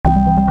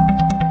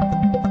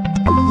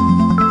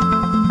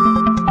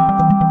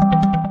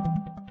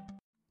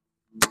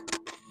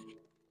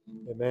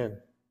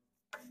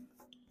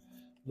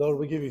Lord,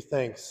 we give you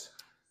thanks.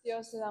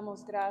 Dios, te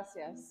damos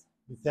gracias.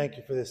 We thank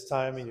you for this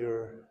time in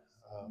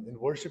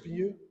worshiping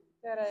you,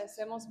 Te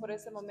agradecemos por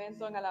este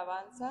momento en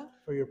alabanza,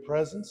 for your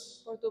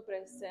presence. por tu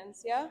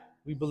presencia.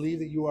 We believe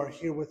that you are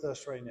here with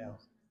us right now.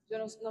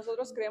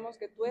 Nosotros creemos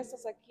que tú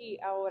estás aquí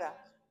ahora,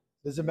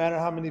 Doesn't matter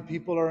how many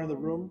people are in the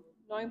room.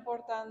 no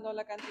importando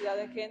la cantidad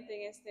de gente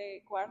en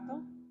este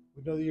cuarto.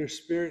 We know that your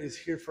spirit is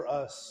here for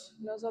us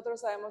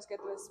Nosotros sabemos que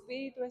tu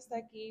espíritu está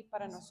aquí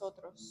para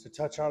nosotros, to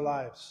touch our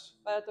lives,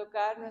 para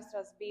tocar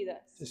nuestras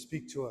vidas, to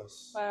speak to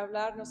us. para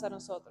hablarnos a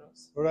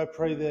nosotros. Lord, I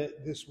pray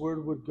that this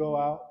word would go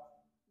out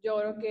Yo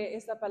oro que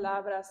esta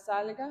palabra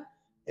salga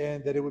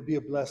and that it would be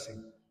a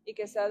blessing. y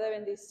que sea de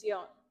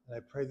bendición. And I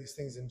pray these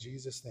things in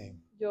Jesus'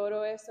 name. Yo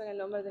oro esto en el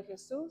nombre de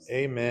Jesús.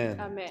 Amen.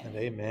 Amén. And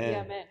Y amen.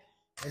 amén.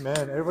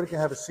 Amen. Everybody can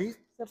have a seat.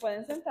 Se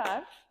pueden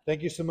sentar.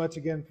 Thank you so much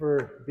again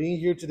for being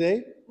here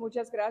today.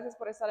 Muchas gracias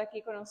por estar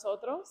aquí con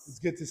nosotros. It's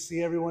good to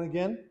see everyone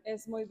again.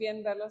 Es muy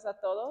bien verlos a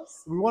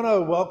todos. We want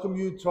to welcome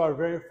you to our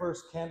very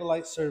first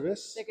candlelight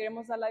service. Le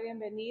queremos dar la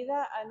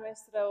bienvenida a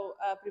nuestro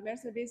primer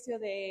servicio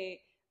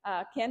de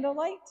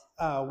Candlelight.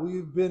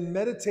 We've been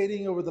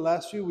meditating over the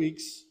last few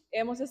weeks.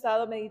 Hemos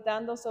estado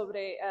meditando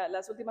sobre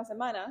las últimas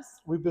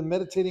semanas. We've been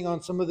meditating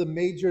on some of the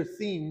major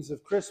themes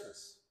of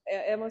Christmas.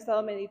 Hemos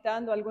estado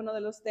meditando algunos de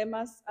los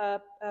temas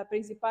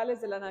principales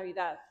de la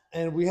Navidad.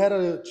 And we had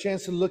a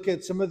chance to look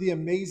at some of the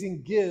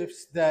amazing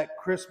gifts that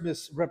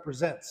Christmas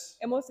represents.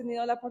 Hemos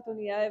tenido la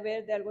oportunidad de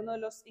ver de algunos de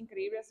los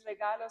increíbles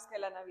regalos que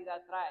la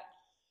Navidad trae.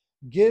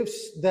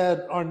 Gifts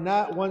that are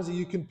not ones that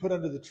you can put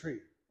under the tree.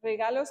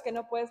 Regalos que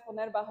no puedes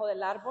poner bajo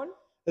del árbol.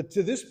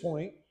 To this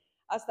point,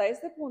 Hasta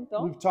este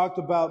punto we've talked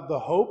about the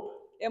hope,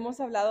 hemos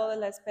hablado de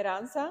la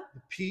esperanza,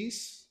 the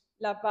peace,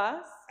 la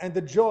paz and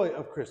the joy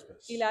of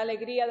Christmas. y la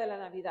alegría de la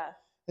Navidad.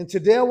 And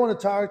today I want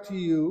to talk to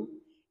you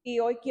Y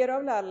hoy quiero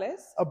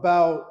hablarles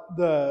about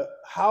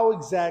how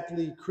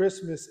exactly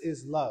Christmas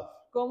is love.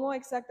 cómo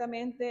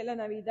exactamente la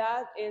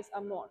Navidad es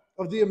amor.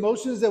 Of the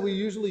emotions that we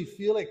usually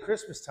feel at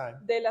Christmas time,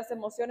 De las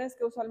emociones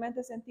que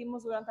usualmente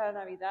sentimos durante la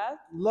Navidad,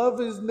 love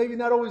is maybe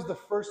not always the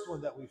first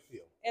one that we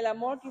feel. el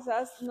amor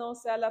quizás no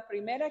sea la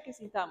primera que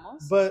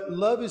sintamos, But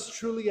love is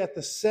truly at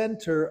the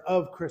center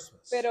of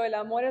Christmas. pero el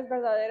amor es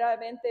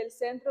verdaderamente el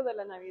centro de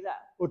la Navidad.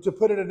 Or to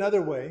put it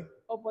another way,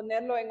 O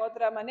ponerlo en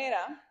otra manera,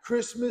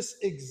 Christmas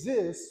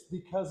exists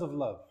because of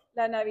love.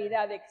 la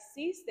Navidad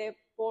existe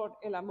por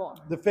el amor.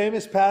 The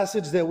famous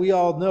passage that we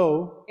all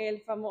know,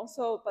 El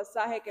famoso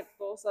pasaje que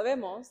todos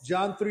sabemos,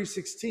 John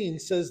 3:16,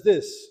 says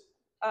this: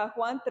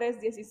 Juan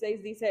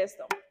 3:16 dice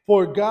esto: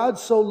 For God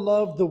so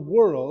loved the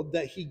world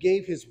that he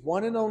gave his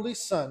one and only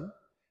Son,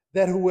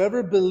 that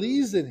whoever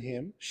believes in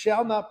him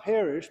shall not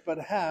perish but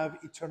have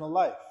eternal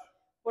life.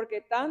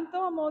 Porque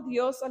tanto amó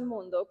Dios al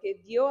mundo que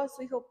dio a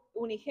su Hijo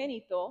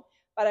unigénito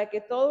para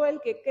que todo el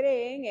que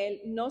cree en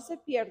él no se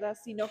pierda,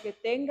 sino que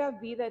tenga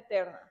vida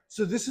eterna.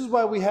 So this is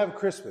why we have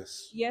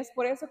Christmas. Y es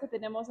por eso que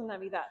tenemos la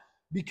Navidad.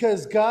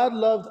 Because God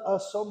loved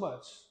us so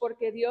much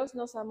Porque Dios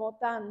nos amó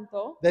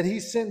tanto that he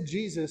sent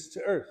Jesus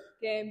to earth.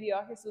 que envió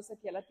a Jesús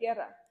aquí a la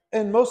tierra.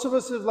 And most of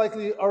us have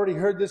likely already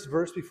heard this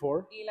verse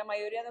before. Y la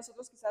mayoría de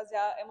nosotros quizás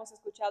ya hemos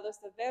escuchado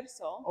este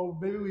verso, Or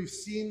maybe we've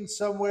seen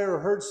somewhere or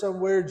heard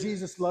somewhere,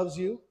 Jesus loves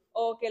you.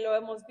 o que lo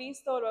hemos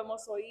visto, lo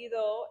hemos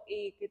oído,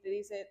 y que te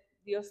dice,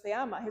 Dios te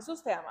ama,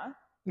 Jesús te ama.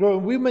 Well,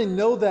 we may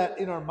know that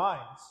in our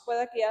minds,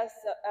 Puede que ya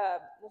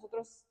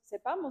nosotros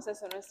sepamos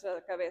eso en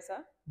nuestra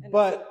cabeza, en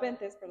But- nuestras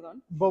mentes,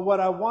 perdón. but what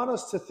I want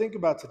us to think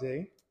about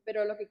today,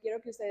 Pero lo que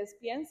quiero que ustedes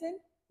piensen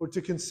or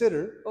to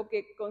consider, o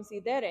que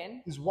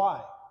consideren is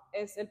why.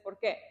 es el por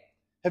qué.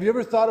 Have you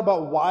ever thought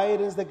about why it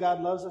is that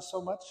God loves us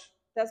so much?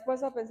 ¿Te has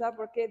puesto a pensar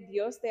por qué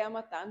Dios te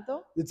ama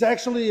tanto? It's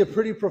actually a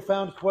pretty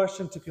profound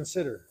question to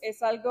consider.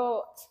 Es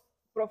algo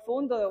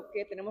profundo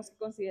que tenemos que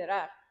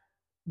considerar.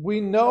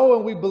 We know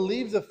and we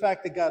believe the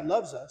fact that God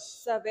loves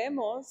us,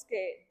 Sabemos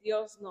que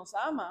Dios nos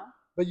ama,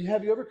 but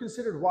have you ever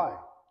considered why?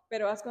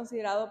 pero ¿has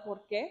considerado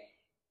por qué?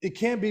 It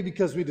can't be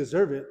because we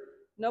deserve it,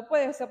 No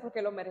puede ser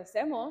porque lo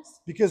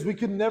merecemos, because we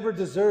could never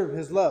deserve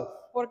his love,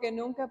 porque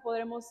nunca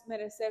podremos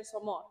merecer su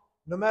amor,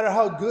 no matter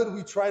how good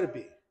we try to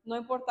be. no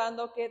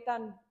importando qué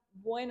tan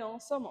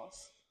buenos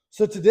somos.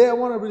 So today I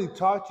want to really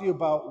talk to you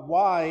about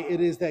why it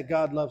is that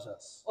God loves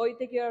us. Hoy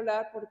te quiero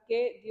hablar por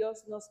qué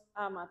Dios nos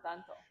ama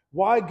tanto.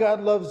 Why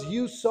God loves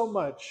you so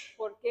much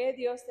 ¿Por qué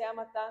Dios te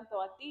ama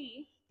tanto a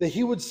ti that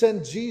he would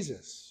send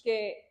Jesus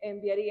que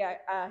enviaría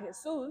a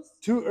Jesús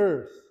to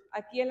earth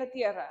aquí en la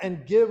tierra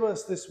and give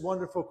us this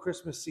wonderful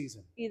Christmas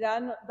season? y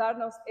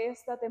darnos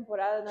esta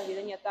temporada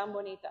navideña tan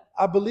bonita?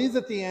 I believe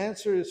that the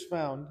answer is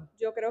found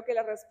Yo creo que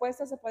la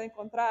respuesta se puede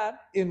encontrar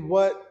in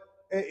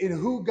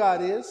who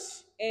God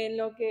is en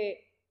lo que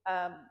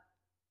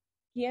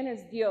quién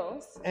es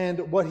Dios and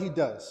what he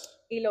does.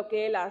 y lo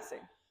que Él hace.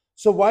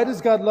 So why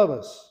does God love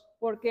us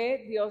 ¿Por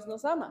qué Dios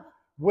nos ama?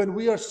 when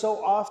we are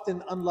so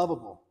often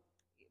unlovable?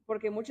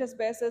 Porque muchas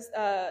veces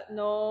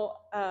no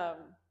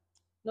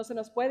se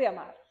nos puede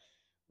amar.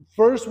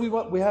 First,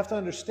 we have to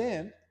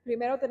understand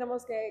Primero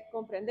tenemos que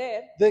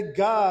comprender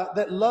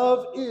that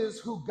love is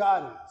who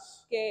God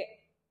is. que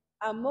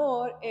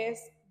amor es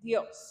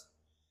Dios.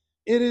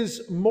 It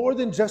is more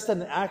than just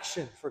an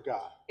action for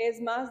God. Es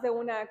más de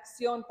una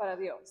acción para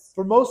Dios.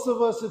 For most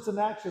of us, it's an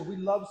action. We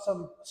love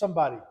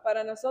somebody.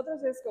 Para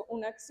nosotros es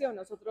una acción.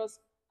 Nosotros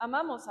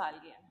amamos a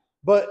alguien.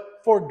 But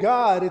for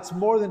God, it's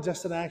more than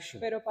just an action.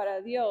 Pero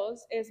para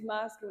Dios es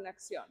más que una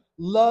acción.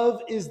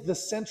 Love is the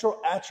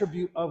central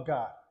attribute of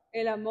God.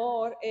 El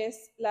amor es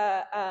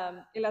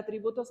el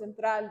atributo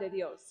central de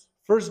Dios.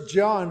 1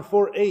 John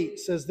 4:8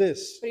 says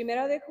this.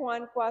 Primera de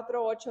Juan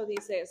 4:8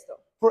 dice esto.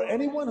 For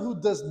anyone who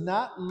does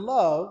not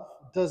love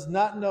does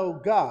not know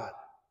God,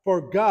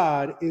 for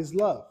God is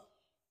love.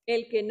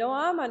 El que no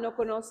ama no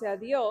conoce a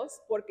Dios,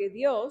 porque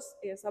Dios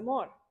es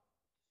amor.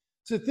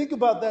 So think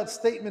about that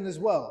statement as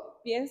well,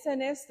 Piensa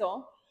en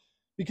esto,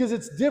 because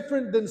it's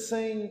different than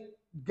saying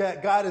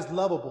that God is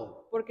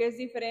lovable, porque es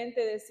diferente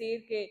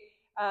decir que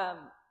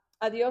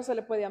a Dios se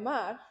le puede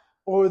amar,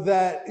 or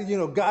that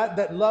God,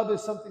 that love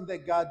is something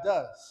that God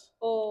does.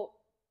 o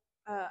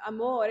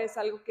amor es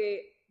algo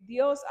que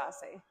Dios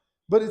hace.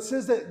 But it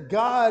says that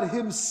God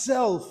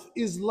himself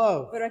is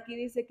love. Pero aquí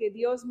dice que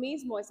Dios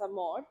mismo es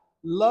amor.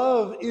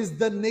 Love is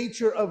the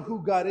nature of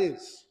who God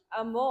is.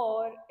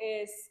 Amor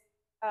es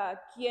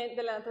quien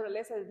de la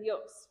naturaleza de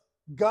Dios.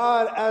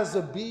 God as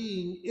a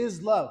being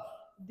is love.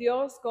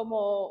 Dios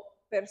como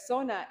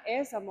persona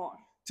es amor.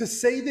 To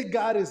say that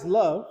God is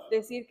love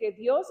Decir que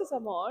Dios es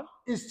amor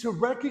is to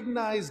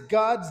recognize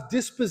God's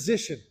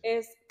disposition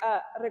es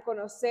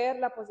reconocer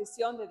la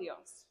posición de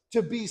Dios,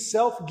 to be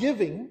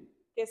self-giving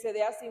que se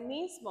dé a sí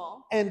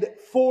mismo and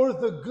for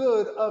the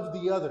good of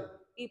the other.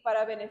 y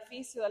para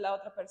beneficio de la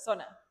otra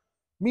persona.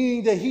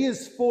 Meaning that he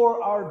is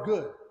for our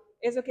good.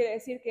 Eso quiere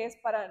decir que es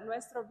para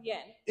nuestro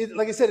bien.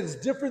 Like I said, it's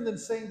different than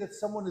saying that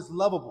someone is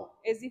lovable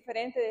Es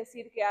diferente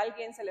decir que a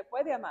alguien se le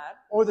puede amar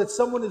or that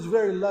someone is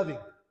very loving.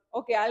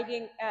 o que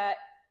alguien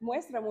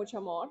muestra mucho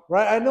amor.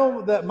 Right? I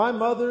know that my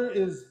mother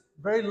is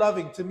very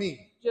loving to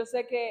me, Yo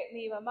sé que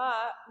mi mamá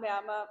me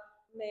ama,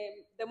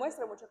 me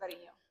demuestra mucho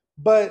cariño,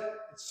 but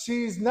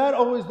she's not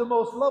always the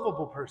most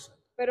lovable person.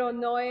 pero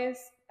no es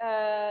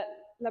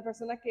la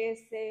persona que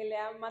se le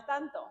ama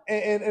tanto.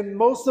 And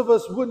most of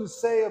us wouldn't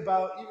say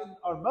about even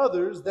our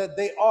mothers that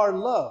they are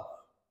love.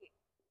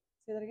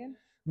 ¿Sí, alguien?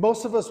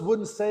 Most of us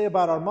wouldn't say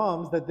about our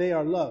moms that they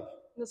are love.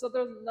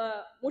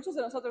 Muchos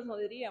de nosotros no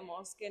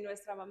diríamos que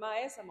nuestra mamá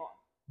es amor,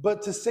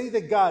 But to say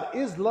that God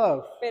is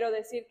love pero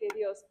decir que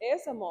Dios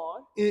es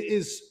amor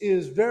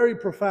is very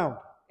profound.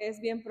 es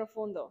bien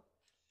profundo.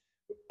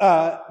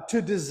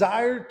 To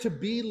desire to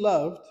be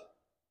loved,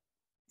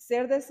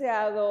 Ser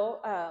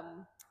deseado,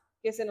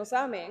 que se nos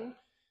amen,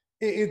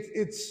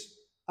 it's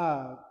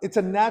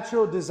a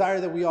natural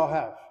desire that we all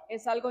have.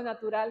 es algo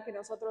natural que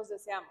nosotros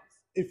deseamos.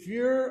 If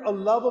you're a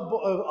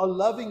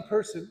loving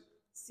person,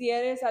 Si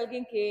eres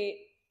alguien que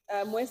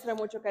muestra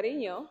mucho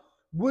cariño,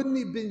 wouldn't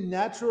it be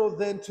natural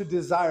then to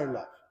desire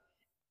love?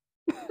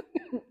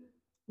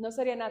 ¿no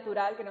sería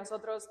natural que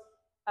nosotros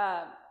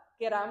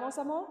queramos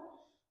amor?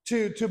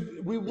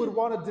 We would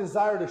want to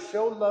desire to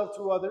show love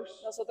to others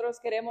Nosotros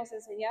queremos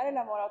enseñar el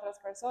amor a otras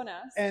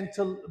personas and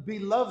to be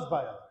loved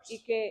by others.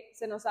 y que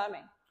se nos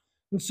amen.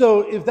 And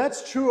so if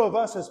that's true of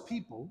us as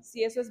people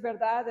Si eso es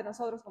verdad de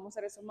nosotros como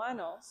seres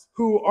humanos,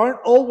 who aren't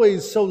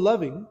always so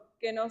loving,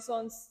 que no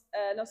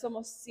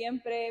somos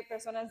siempre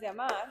personas de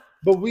amar,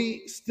 but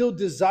we still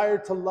desire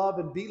to love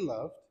and be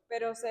loved,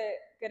 pero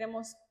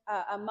queremos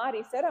amar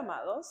y ser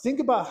amados, think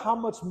about how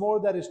much more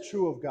that is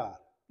true of God.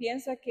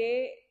 piensa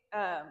que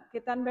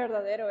qué tan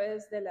verdadero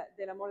es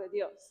del amor de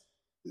Dios.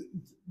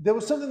 There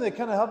was something that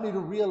kind of helped me to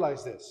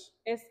realize this.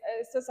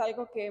 Esto es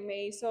algo que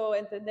me hizo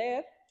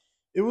entender.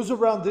 It was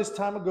around this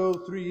time ago,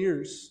 3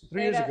 years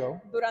ago,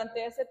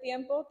 Durante ese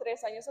tiempo,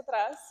 3 años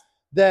atrás,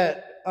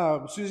 that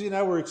Susie and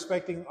I were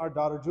expecting our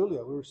daughter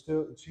Julia.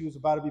 She was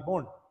about to be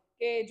born.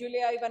 que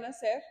Julia iba a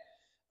nacer.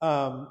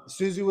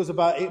 Susie was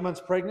about 8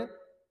 months pregnant.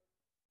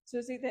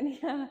 Susie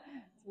tenía,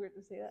 it's weird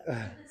to say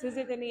that.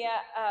 Susie tenía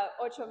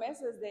 8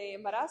 meses de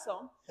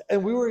embarazo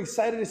And we were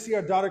excited to see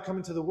our daughter come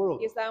into the world.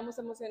 y estábamos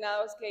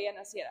emocionados que ella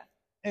naciera.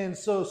 And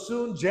so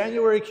soon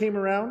January came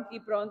around, Y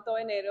pronto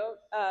enero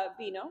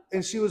vino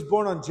and she was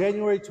born on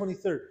January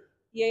 23rd.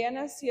 y ella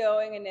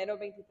nació en enero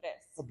 23.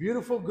 A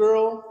beautiful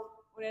girl,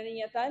 Una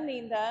niña tan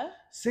linda,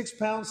 6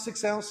 pounds,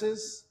 6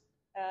 ounces,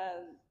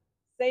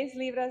 6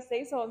 libras,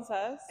 6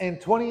 onzas and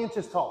 20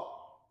 inches tall.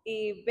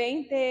 y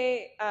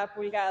 20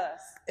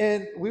 pulgadas.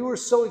 And we were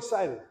so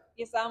excited.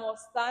 Y estábamos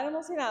tan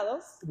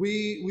emocionados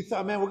We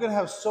thought, man, we're going to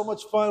have so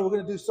much fun. We're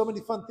going to do so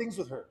many fun things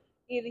with her.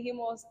 y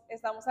dijimos,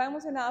 estamos tan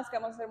emocionados que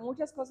vamos a hacer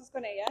muchas cosas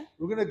con ella.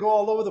 We're going to go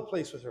all over the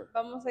place with her.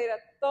 Vamos a ir a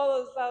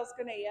todos lados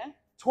con ella.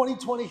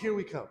 2020, here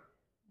we come.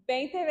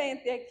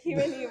 2020, aquí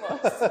venimos.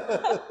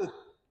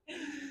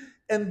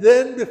 And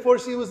then before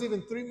she was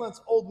even 3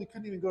 months old, we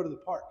couldn't even go to the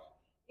park.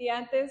 Y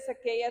antes de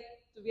que ella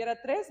tuviera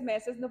 3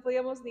 meses, no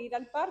podíamos ni ir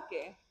al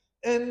parque.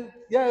 And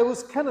yeah, it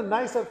was kind of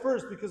nice at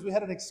first because we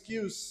had an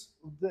excuse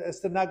as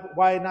to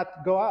why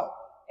not go out.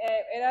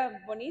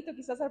 era bonito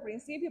quizás al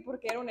principio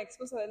porque era una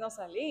excusa de no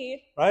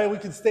salir right? We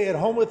could stay at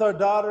home with our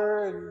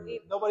daughter and y,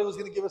 nobody was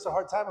going to give us a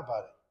hard time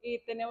about it. y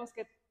tenemos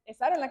que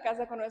estar en la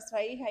casa con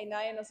nuestra hija y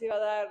nadie nos iba a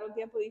dar un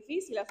tiempo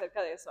difícil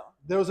acerca de eso.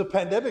 There was a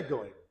pandemic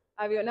going.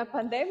 Había una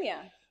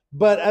pandemia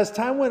But as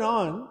time went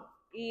on,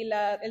 y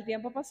el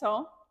tiempo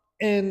pasó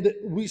and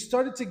we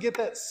started to get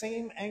that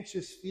same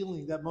anxious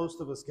feeling that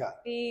most of us got,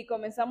 y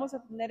comenzamos a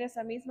tener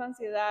esa misma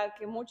ansiedad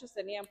que muchos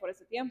tenían por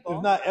ese if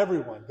tiempo not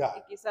everyone y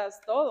got,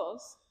 quizás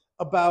todos,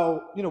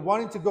 about,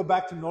 wanting to go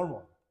back to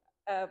normal.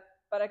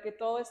 para que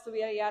todo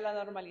estuviera ya a la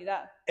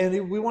normalidad. And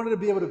we wanted to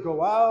be able to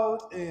go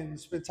out and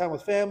spend time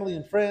with family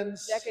and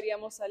friends Ya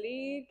queríamos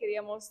salir,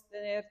 queríamos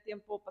tener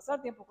tiempo,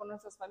 pasar tiempo con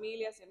nuestras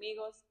familias y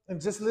amigos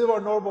and just live our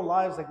normal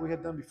lives like we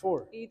had done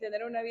before. y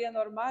tener una vida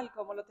normal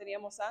como lo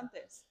teníamos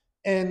antes.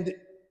 And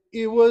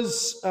it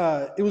was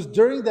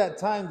during that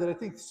time that I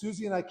think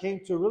Susie and I came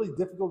to a really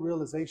difficult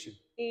realization.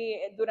 Y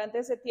durante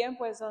ese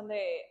tiempo es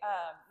donde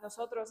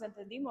nosotros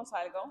entendimos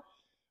algo,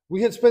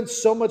 We had spent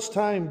so much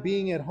time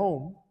being at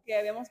home que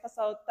habíamos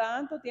pasado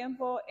tanto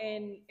tiempo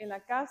en la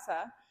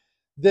casa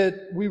that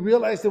we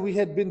realized that we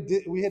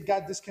had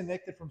got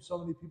disconnected from so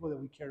many people that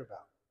we cared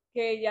about.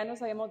 que ya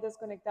nos habíamos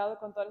desconectado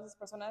con todas esas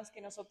personas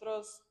que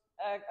nosotros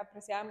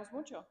apreciábamos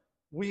mucho.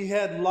 We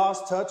had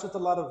lost touch with a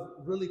lot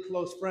of really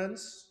close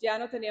friends, Ya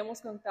no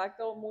teníamos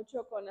contacto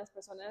mucho con las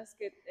personas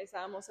que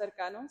estábamos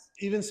cercanos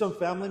even some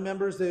family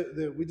members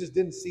that we just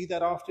didn't see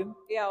that often.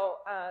 y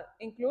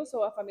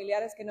incluso a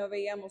familiares que no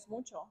veíamos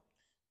mucho.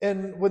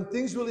 And when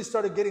things really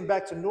started getting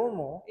back to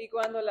normal, Y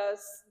cuando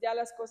ya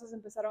las cosas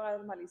empezaron a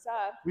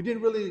normalizar we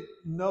didn't really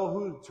know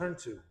who to turn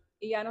to.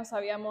 y ya no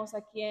sabíamos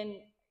a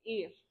quién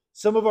ir.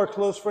 Some of our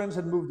close friends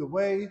had moved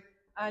away.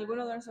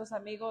 Algunos de nuestros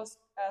amigos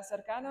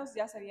cercanos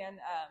ya se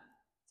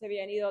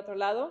habían ido a otro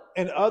lado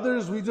And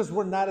others, we just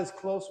were not as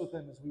close with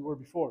them as we were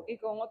before. y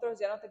con otros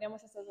ya no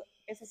teníamos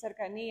esa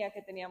cercanía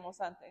que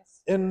teníamos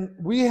antes. And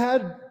we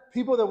had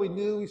people that we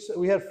knew,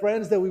 we had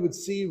friends that we would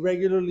see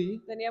regularly,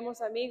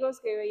 Teníamos amigos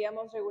que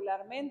veíamos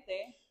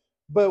regularmente,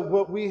 but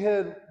what we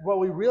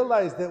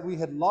realized that we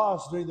had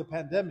lost during the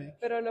pandemic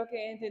pero lo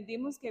que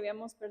entendimos que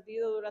habíamos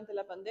perdido durante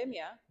la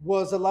pandemia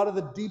was a lot of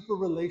the deeper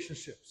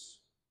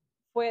relationships,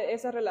 fue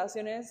esas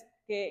relaciones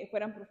que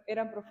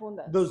eran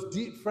profundas. those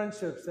deep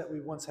friendships that we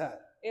once had.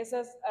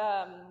 Esas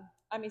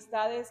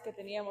amistades que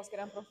teníamos que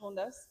eran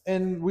profundas.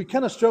 And we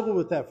kind of struggled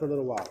with that for a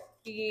little while.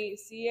 Y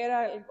sí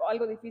era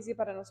algo difícil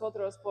para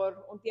nosotros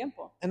por un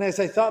tiempo. And as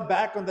I thought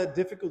back on that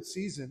difficult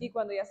season, Y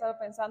cuando ya estaba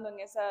pensando en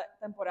esa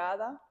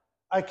temporada,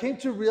 I came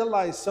to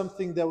realize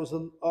something that was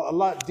a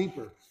lot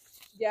deeper.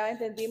 ya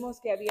entendimos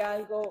que había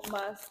algo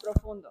más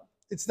profundo.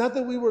 It's not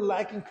that we were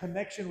lacking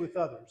connection with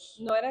others,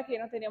 No era que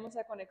no teníamos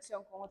la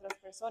conexión con otras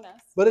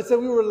personas, but it's that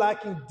we were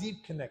lacking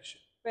deep connection.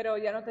 pero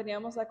ya no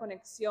teníamos la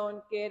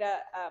conexión que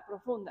era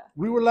profunda.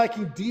 We were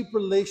lacking deep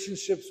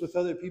relationships with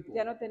other people.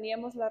 Ya no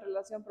teníamos la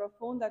relación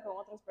profunda con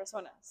otras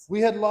personas.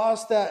 We had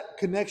lost that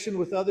connection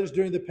with others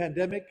during the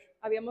pandemic,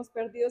 Habíamos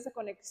perdido esa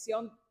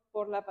conexión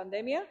por la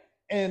pandemia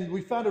and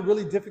we found it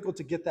really difficult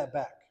to get that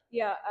back. y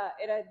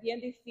era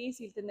bien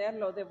difícil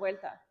tenerlo de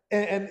vuelta.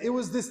 And it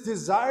was this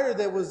desire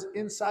that was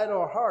inside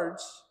our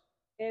hearts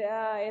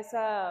Era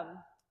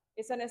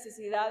esa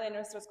necesidad de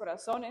nuestros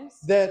corazones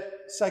that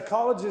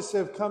psychologists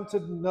have come to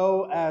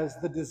know as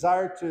the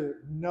desire to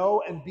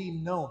know and be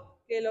known.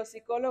 que los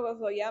psicólogos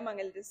lo llaman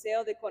el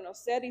deseo de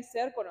conocer y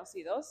ser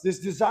conocidos.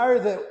 This desire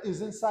that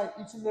is inside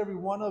each and every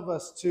one of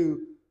us to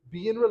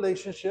be in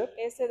relationship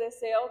Ese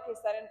deseo que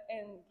estar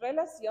en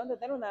relación, de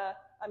tener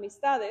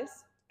amistades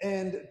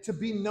and to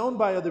be known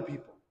by other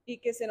people y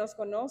que se nos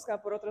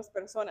conozca por otras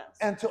personas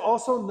and to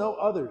also know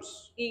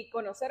others. y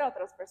conocer a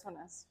otras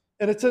personas.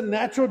 And it's a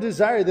natural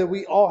desire that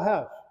we all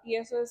have. Y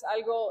eso es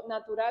algo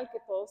natural que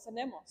todos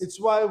tenemos. It's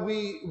why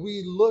we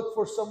look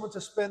for someone to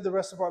spend the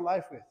rest of our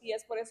life with. Y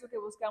es por eso que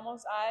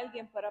buscamos a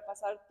alguien para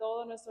pasar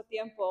todo nuestro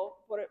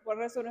tiempo por el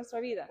resto de nuestra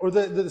vida. Or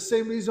the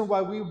same reason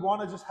why we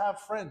want to just have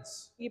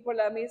friends. Y por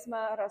la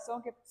misma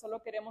razón que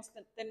solo queremos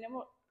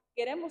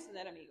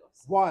tener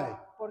amigos. Why?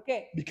 ¿Por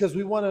qué? Because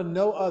we want to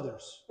know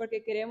others.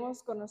 Porque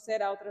queremos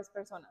conocer a otras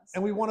personas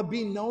And we want to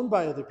be known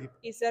by other people.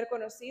 y ser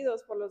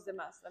conocidos por los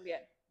demás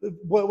también.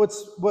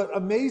 What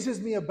amazes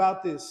me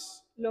about this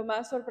Lo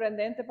más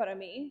sorprendente para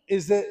mí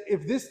is that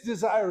if this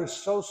desire is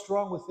so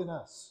strong within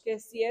us, que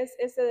si es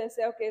ese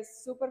deseo que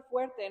es súper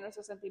fuerte en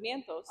nuestros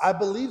sentimientos, I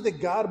believe that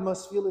God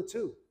must feel it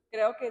too.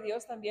 creo que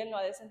Dios también lo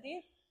ha de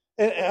sentir.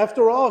 And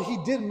after all, He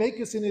did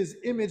make us in His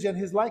image and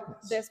His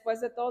likeness.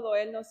 Después de todo,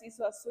 Él nos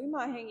hizo a su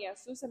imagen y a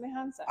su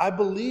semejanza. I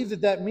believe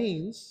that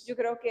means Yo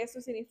creo que eso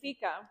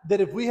significa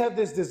that if we have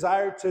this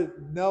desire to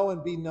know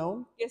and be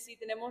known, que si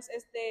tenemos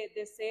este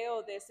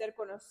deseo de ser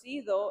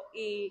conocido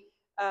y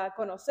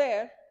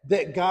conocer,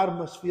 that God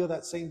must feel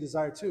that same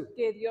desire too.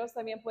 que Dios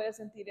también puede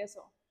sentir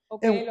eso, o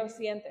que And- Él lo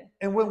siente.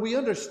 And when we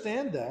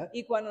understand that,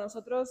 Y cuando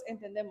nosotros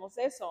entendemos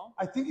eso,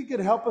 I think it could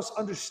help us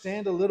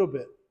understand a little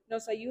bit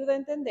nos ayuda a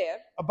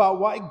entender about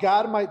why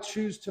God might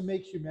choose to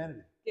make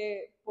humanity.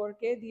 que por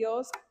qué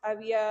Dios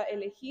había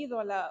elegido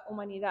a la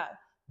humanidad.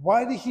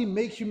 Why did he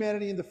make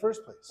humanity in the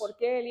first place? ¿Por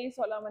qué Él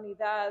hizo a la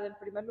humanidad en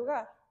primer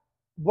lugar?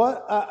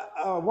 What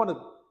I want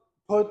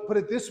to put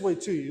it this way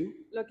to you.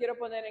 Lo quiero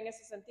poner en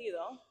ese sentido.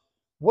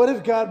 What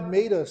if God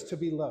made us to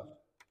be loved?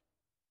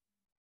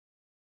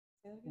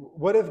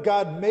 What if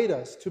God made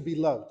us to be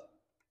loved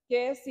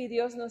 ¿Qué si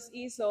Dios nos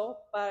hizo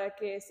para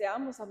que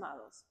seamos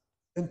amados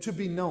and to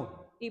be known?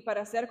 y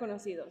para ser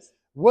conocidos?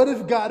 What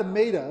if God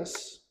made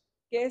us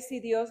 ¿Qué si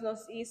Dios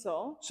nos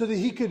hizo so that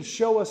he could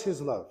show us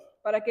his love?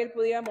 para que Él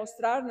pudiera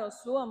mostrarnos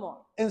su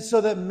amor And so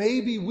that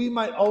maybe we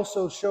might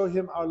also show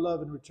him our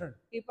love in return.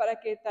 y para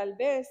que tal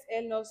vez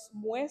Él nos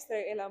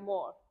muestre el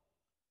amor?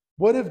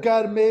 What if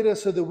God made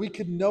us so that we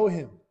could know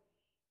him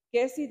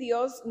 ¿Qué si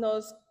Dios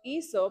nos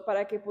hizo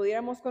para que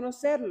pudiéramos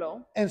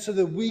conocerlo and so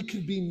that we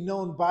could be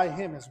known by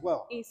him as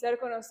well? y ser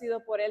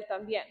conocido por Él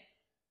también?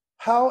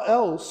 How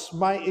else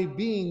might a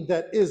being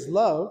that is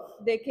love,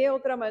 ¿De qué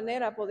otra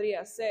manera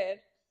podría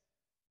ser?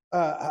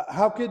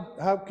 how can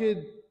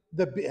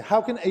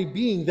a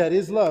being that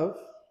is love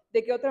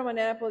 ¿De qué otra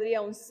manera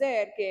podría un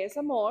ser que es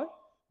amor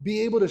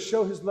be able to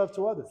show his love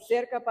to others?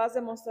 ser capaz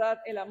de mostrar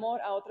el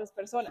amor a otras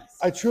personas?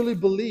 I truly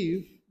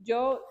believe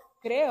Yo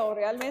creo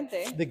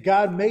realmente that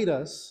God made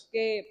us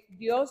que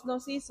Dios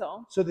nos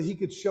hizo so that he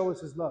could show us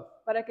his love,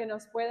 para que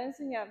nos pueda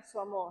enseñar su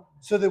amor,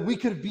 so that we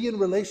could be in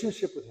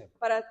relationship with him.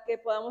 para que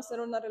podamos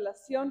tener una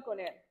relación con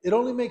Él. It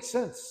only makes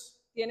sense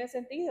Tiene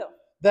sentido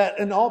that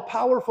an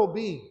all-powerful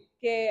being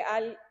que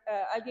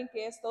alguien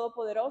que es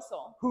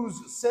todopoderoso, whose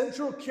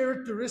central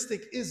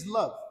characteristic is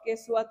love, que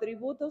su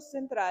atributo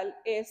central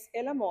es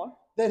el amor,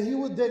 that he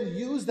would then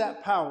use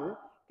that power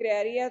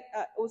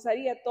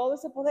usaría todo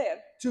ese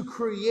poder to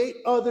create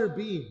other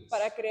beings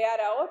para crear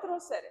a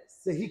otros seres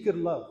that he could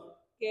love,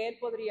 que Él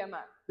podría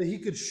amar, that he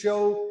could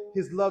show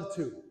his love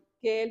to,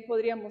 que Él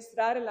podría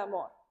mostrar el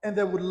amor and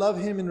that would love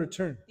him in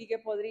return. y que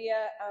podría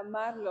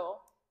amarlo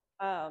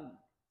a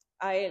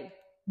Él.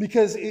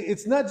 Because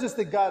it's not just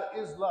that God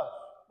is love,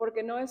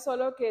 Porque no es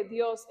solo que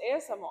Dios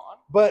es amor,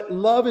 but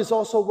love is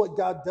also what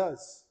God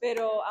does.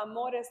 pero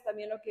amor es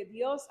también lo que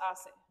Dios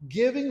hace.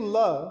 Giving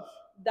love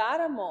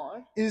Dar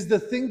amor is the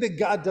thing that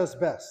God does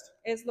best.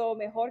 es lo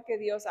mejor que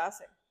Dios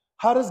hace.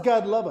 How does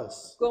God love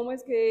us? ¿Cómo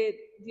es que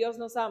Dios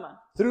nos ama?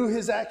 Through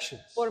his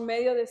actions. Por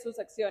medio de sus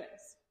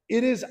acciones.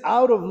 It is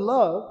out of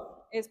love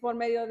Es por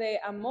medio de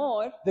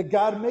amor that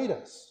God made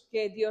us.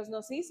 que Dios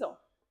nos hizo.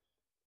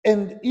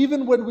 And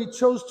even when we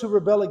chose to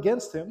rebel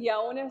against him, Y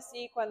aún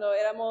así, cuando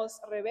éramos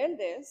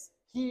rebeldes,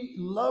 he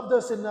loved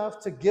us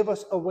enough to give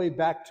us a way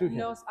back to him.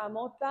 nos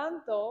amó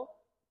tanto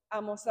a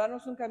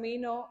mostrarnos un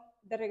camino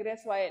de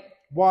regreso a Él.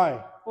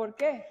 Why? ¿Por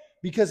qué?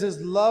 Because his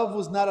love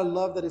was not a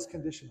love that is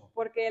conditional.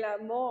 Porque el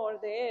amor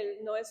de Él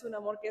no es un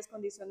amor que es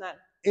condicional.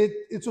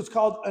 It's what's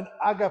called an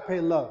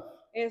agape love.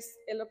 Es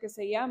lo que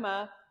se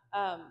llama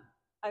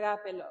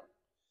agape love.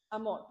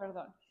 Amor,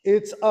 perdón.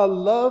 It's a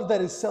love that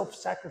is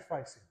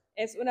self-sacrificing.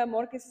 Es un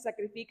amor que se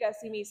sacrifica a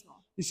sí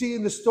mismo. You see,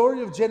 in the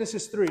story of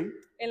Genesis 3,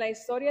 En la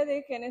historia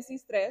de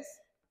Génesis 3,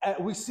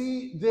 we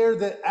see there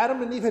that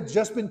Adam and Eve had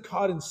just been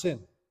caught in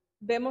sin.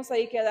 vemos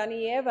ahí que Adán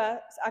y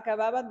Eva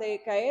acababan de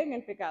caer en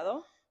el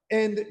pecado.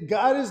 And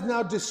God is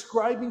now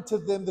describing to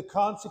them the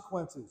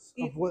consequences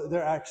of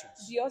their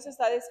actions. Dios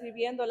está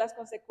describiendo las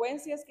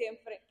consecuencias que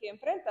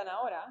enfrentan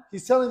ahora.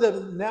 He's telling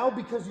them, now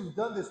because you've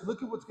done this,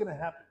 look at what's going to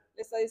happen.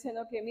 Le está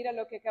diciendo que mira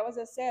lo que acabas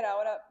de hacer,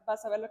 ahora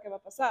vas a ver lo que va a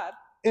pasar.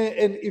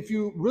 And if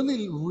you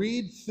really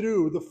read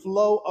through the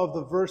flow of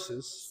the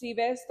verses, Si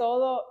ves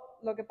todo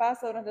lo que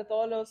pasa durante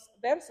todos los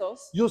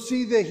versos, you'll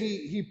see that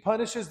he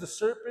punishes the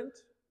serpent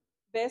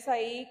ves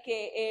ahí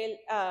que él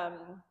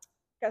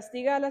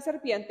castiga a la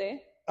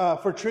serpiente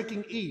for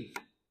tricking Eve.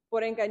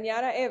 por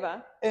engañar a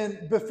Eva.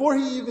 And before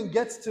he even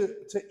gets to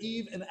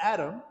Eve and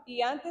Adam,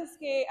 Y antes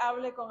que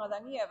hable con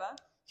Adán y Eva,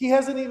 he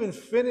hasn't even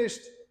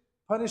finished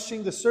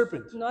punishing the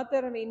serpent. no ha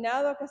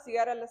terminado a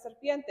castigar a la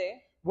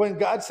serpiente When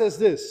God says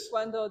this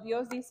cuando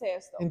Dios dice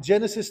esto. in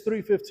Genesis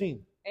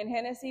 3:15, En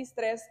Génesis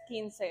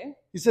 3:15,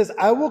 he says,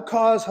 I will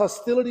cause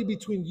hostility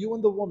between you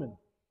and the woman,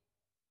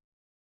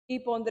 y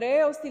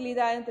pondré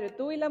hostilidad entre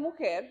tú y la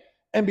mujer,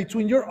 and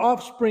between your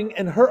offspring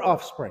and her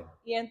offspring.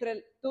 y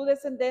entre tu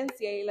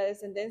descendencia y la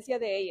descendencia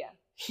de ella.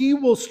 He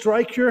will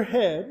strike your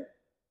head,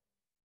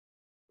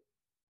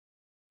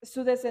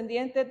 Su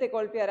descendiente te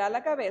golpeará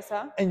la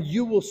cabeza, and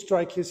you will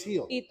strike his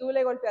heel. y tú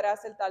le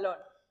golpearás el talón.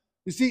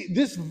 You see,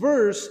 this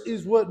verse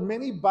is what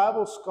many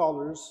Bible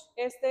scholars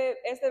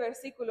Este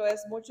versículo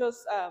es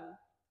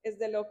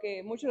de lo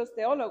que muchos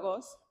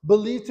teólogos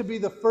believe to be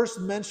the first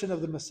mention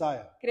of the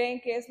Messiah.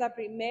 creen que es la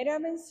primera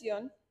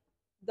mención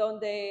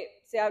donde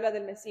se habla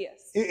del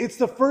Mesías. It's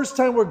the first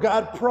time where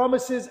God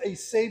promises a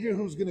Savior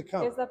who's going to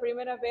come. Es la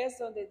primera vez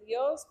donde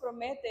Dios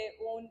promete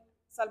un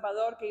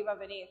Salvador que iba a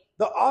venir.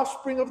 The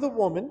offspring of the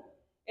woman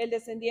El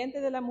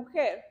descendiente de la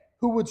mujer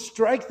who would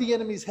strike the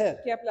enemy's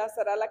head, que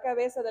aplastará la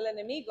cabeza del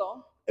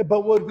enemigo,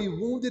 but would be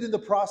wounded in the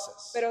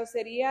process. pero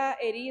sería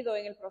herido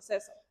en el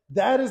proceso.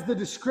 That is the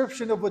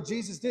description of what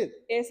Jesus did.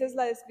 Esa es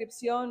la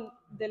descripción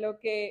de lo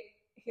que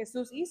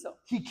Jesús hizo.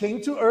 He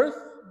came to earth,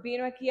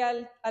 vino aquí a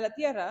la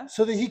tierra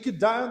so that he could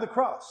die on the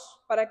cross.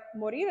 para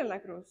morir en la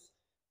cruz.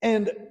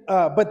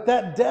 But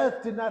that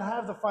death did not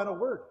have the final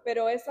word.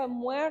 Pero esa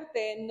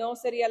muerte no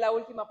sería la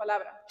última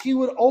palabra. He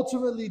would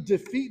ultimately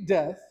defeat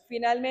death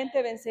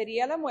Finalmente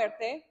vencería la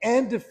muerte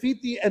and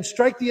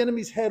strike the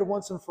enemy's head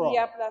once and for y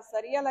all.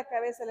 aplastaría la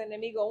cabeza del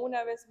enemigo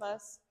una vez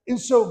más. And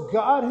so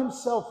God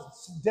himself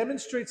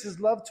demonstrates his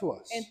love to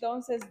us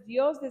Entonces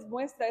Dios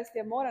demuestra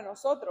este amor a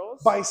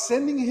nosotros by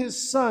sending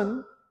his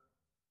son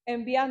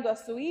enviando a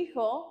su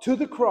hijo to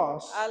the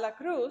cross a la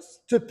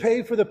cruz to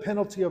pay for the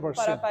penalty of our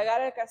sin. para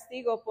pagar el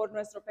castigo por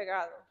nuestro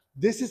pecado.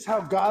 This is how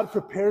God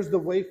prepares the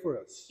way for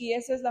us, Y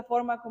esa es la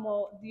forma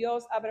como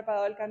Dios ha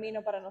preparado el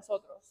camino para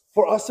nosotros,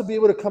 for us to be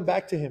able to come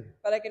back to him.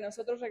 para que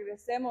nosotros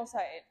regresemos a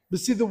Él. But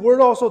see, the word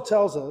also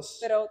tells us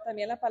Pero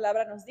también la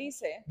palabra nos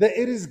dice that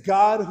it is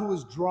God who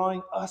is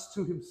drawing us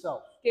to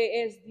himself.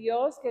 que es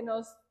Dios que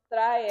nos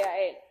trae a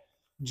Él.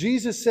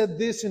 Jesus said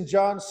this in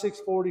John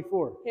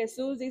 6:44.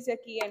 Jesús dice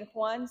aquí en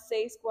Juan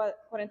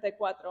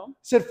 6:44, He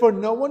said, "For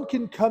no one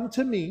can come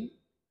to me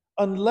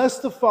unless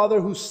the Father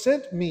who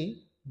sent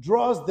me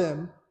draws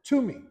them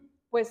to me."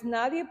 pues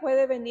nadie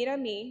puede venir a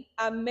mí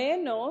a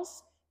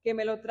menos que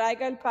me lo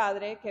traiga el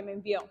Padre que me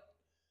envió.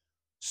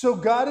 So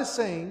God is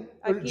saying,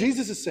 or Aquí-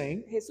 Jesus is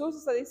saying, Jesús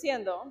está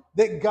diciendo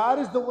that God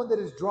is the one that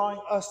is drawing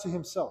us to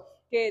himself.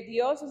 que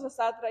Dios nos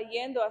está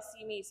trayendo a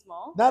sí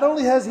mismo. Not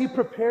only has he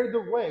prepared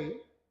the way,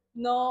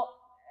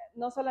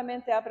 No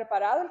solamente ha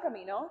preparado el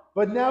camino,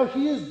 but now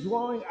he is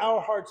drawing our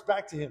hearts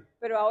back to him.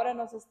 pero ahora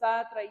nos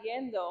está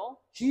trayendo,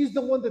 He's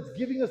the one that's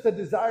giving us the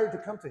desire to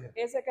come to him.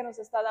 ese que nos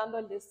está dando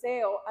el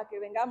deseo a que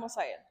vengamos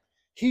a Él.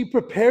 He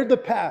prepared the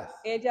path,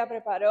 Él ya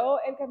preparó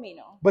el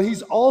camino, but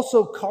he's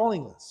also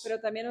calling us, pero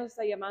también nos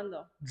está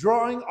llamando.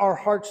 drawing our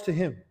hearts to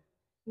him.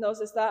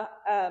 Nos está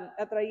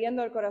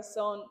atrayendo el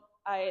corazón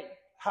a Él.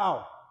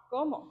 How?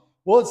 ¿Cómo?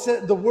 Well, it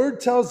said, the word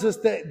tells us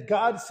that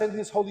God sent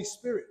his Holy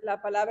Spirit, La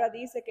palabra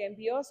dice que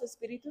envió su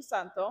Espíritu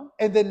Santo.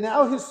 and that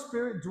now his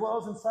Spirit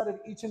dwells inside of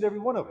each and every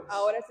one of us.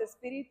 Ahora ese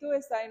Espíritu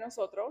está en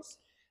nosotros.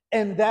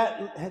 And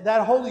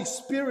that Holy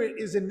Spirit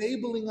is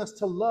enabling us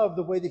to love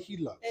the way that he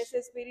loves. Ese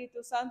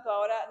Espíritu Santo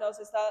ahora nos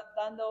está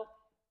dando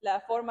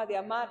la forma de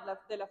amar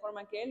de la forma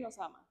en que Él nos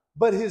ama.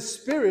 But his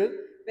Spirit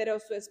Pero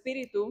su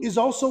Espíritu is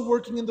also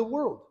working in the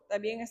world,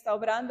 también está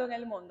obrando en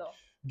el mundo,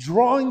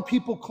 drawing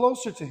people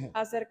closer to him.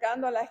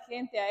 acercando a la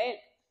gente a Él.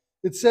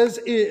 It says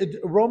in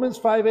Romans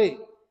 5:8,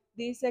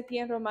 Dice aquí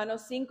en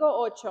Romanos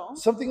 5:8,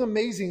 something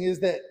amazing is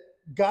that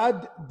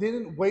God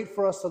didn't wait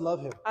for us to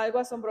love him. algo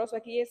asombroso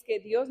aquí es que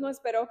Dios no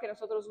esperó que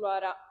nosotros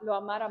lo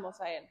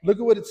amáramos a Él. Look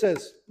at what it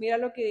says. Mira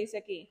lo que dice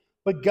aquí.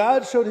 But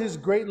God showed his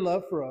great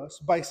love for us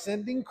by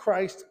sending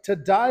Christ to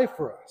die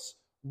for us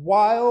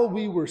while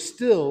we were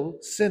still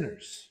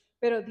sinners.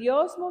 Pero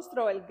Dios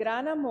mostró el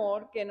gran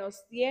amor que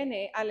nos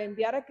tiene al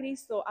enviar a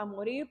Cristo a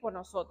morir por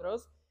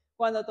nosotros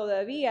cuando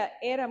todavía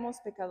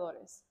éramos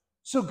pecadores.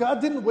 So God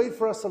didn't wait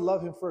for us to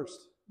love him first.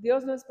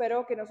 Dios no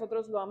esperó que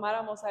nosotros lo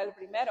amáramos a Él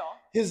primero.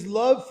 His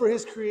love for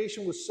his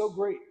creation was so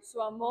great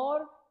Su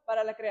amor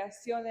para la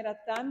creación era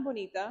tan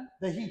bonita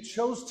that he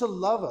chose to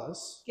love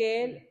us,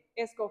 que Él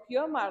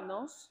escogió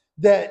amarnos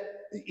that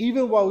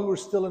even while we were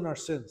still in our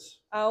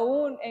sins,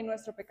 aún en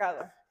nuestro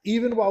pecado,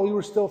 even while we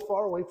were still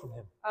far away from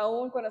him,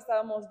 aún cuando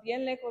estábamos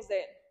bien lejos de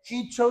Él.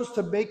 he chose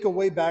to make a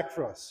way back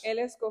for us Él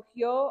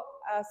escogió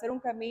hacer un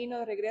camino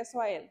de regreso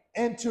a Él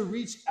and to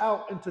reach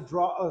out and to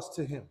draw us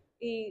to him.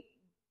 y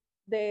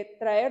de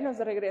traernos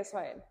de regreso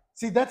a Él.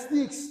 See, that's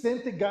the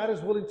extent that God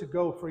is willing to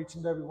go for each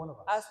and every one of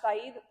us. Hasta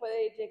ahí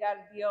puede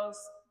llegar Dios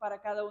para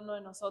cada uno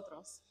de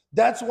nosotros.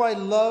 That's why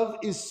love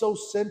is so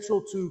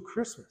central to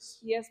Christmas.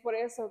 Y es por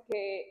eso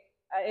que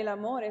el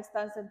amor es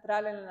tan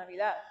central en la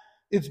Navidad.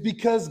 It's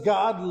because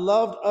God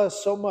loved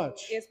us so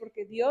much Y es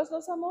porque Dios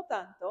nos amó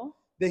tanto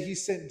that he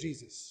sent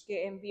Jesus.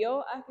 que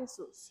envió a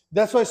Jesús.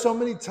 That's why so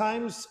many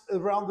times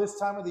around this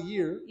time of the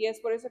year, Y es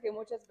por eso que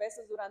muchas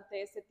veces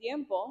durante este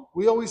tiempo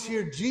we always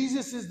hear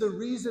Jesus is the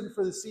reason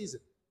for the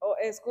season. o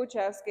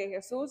escuchas que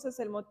Jesús es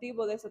el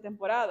motivo de esta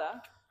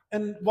temporada.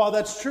 And while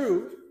that's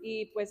true,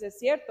 Y pues es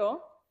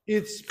cierto,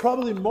 it's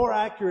probably more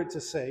accurate to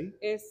say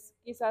es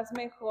quizás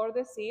mejor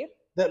decir,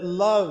 that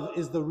love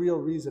is the real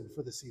reason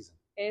for the season.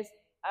 es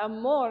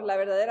amor la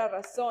verdadera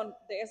razón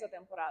de esta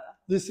temporada.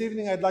 This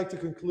evening, I'd like to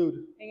conclude.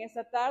 En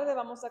esta tarde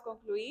vamos a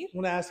concluir, I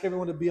want to ask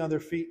everyone to be on their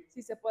feet.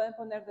 si se pueden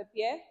poner de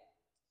pie.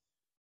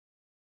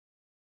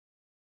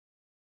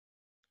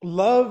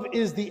 Love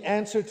is the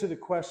answer to the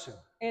question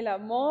El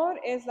amor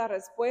es la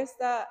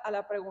respuesta a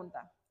la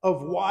pregunta.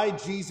 of why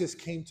Jesus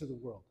came to the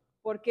world.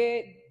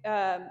 Porque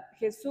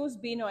Jesús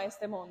vino a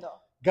este mundo.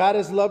 God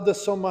has loved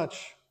us so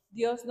much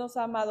Dios nos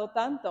ha amado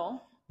tanto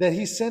that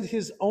he sent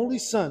his only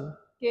son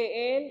que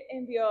Él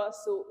envió a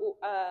su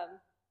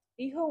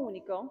Hijo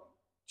único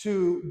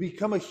to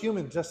become a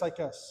human just like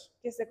us,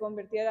 que se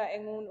convirtiera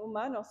en un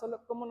humano solo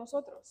como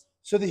nosotros,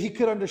 so that he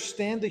could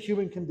understand the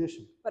human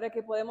condition, para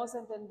que podamos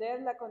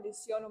entender la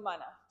condición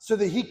humana, so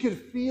that he could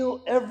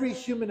feel every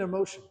human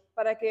emotion,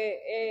 para que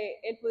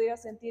él pudiera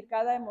sentir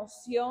cada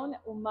emoción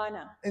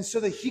humana and so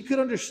that he could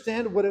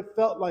understand what it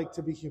felt like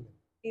to be human.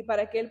 y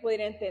para que él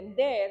pudiera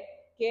entender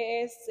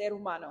qué es ser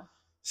humano.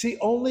 See,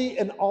 only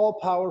an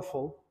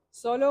all-powerful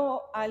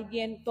Solo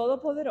alguien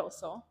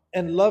todopoderoso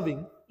and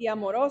loving y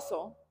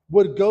amoroso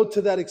would go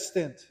to that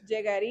extent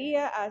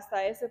llegaría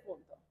hasta ese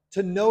punto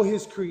to know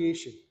his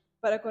creation.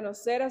 para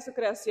conocer a su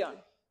creación.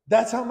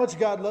 That's how much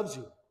God loves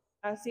you.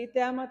 Así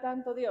te ama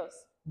tanto Dios.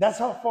 That's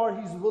how far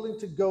he's willing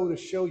to go to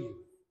show you.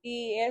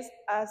 Y es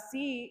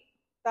así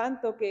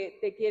tanto que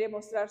te quiere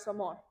mostrar su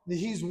amor,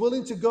 He's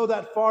willing to go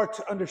that far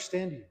to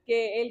understand you.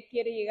 que Él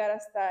quiere llegar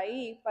hasta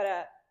ahí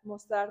para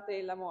mostrarte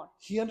el amor.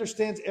 He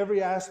understands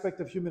every aspect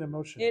of human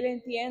emotion. Él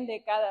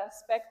entiende cada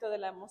aspecto de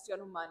la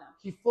emoción humana.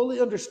 He fully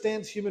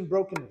understands human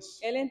brokenness.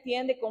 Él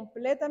entiende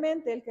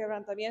completamente el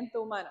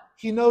quebrantamiento humano.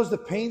 He knows the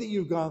pain that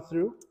you've gone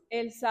through.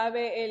 Él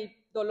sabe el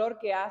dolor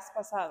que has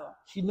pasado.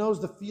 He knows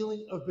the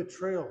feeling of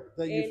betrayal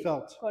that you Él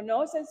felt.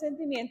 conoce el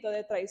sentimiento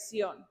de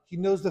traición. He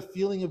knows the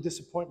feeling of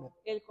disappointment.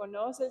 Él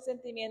conoce el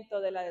sentimiento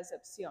de la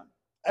decepción.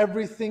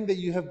 Everything that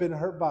you have been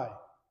hurt by,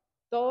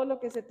 Todo lo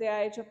que se te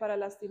ha hecho para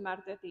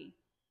lastimarte a ti.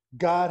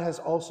 God has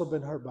also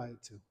been hurt by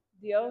it too.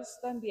 Dios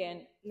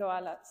también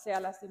se ha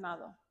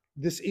lastimado.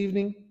 This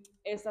evening,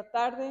 Esta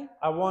tarde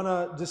I want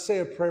to just say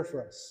a prayer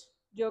for us.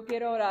 yo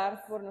quiero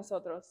orar por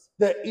nosotros.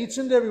 That each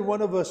and every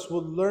one of us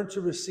will learn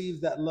to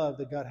receive that love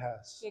that God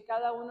has. Que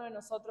cada uno de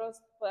nosotros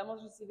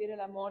podamos recibir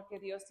el amor que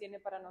Dios tiene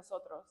para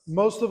nosotros.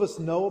 Most of us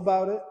know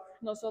about it.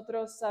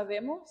 Nosotros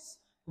sabemos,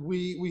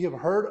 We have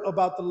heard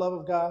about the love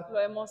of God. lo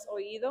hemos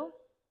oído,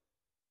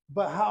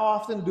 But how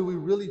often do we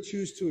really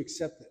choose to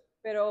accept it?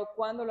 pero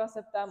 ¿cuándo lo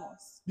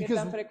aceptamos? ¿Qué Because-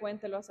 tan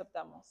frecuente lo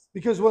aceptamos?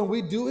 Because when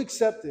we do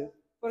accept it,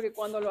 Porque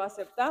cuando lo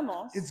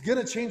aceptamos, it's going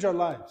to change our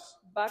lives.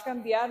 va a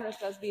cambiar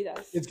nuestras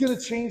vidas. It's going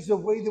to change the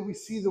way that we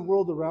see the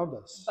world around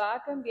us. Va a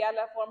cambiar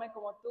la forma en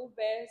como tú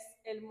ves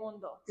el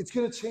mundo. It's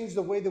going to change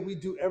the way that we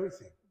do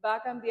everything. Va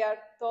a cambiar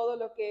todo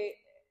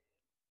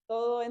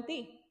en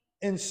ti.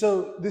 And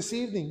so this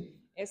evening,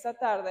 Esta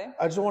tarde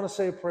I just want to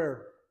say a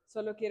prayer.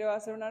 solo quiero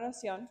hacer una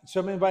oración. So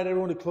I'm going to invite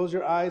everyone to close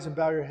your eyes and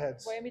bow your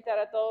heads. Voy a invitar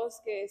a todos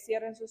que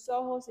cierren sus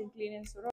ojos, inclinen su rostro.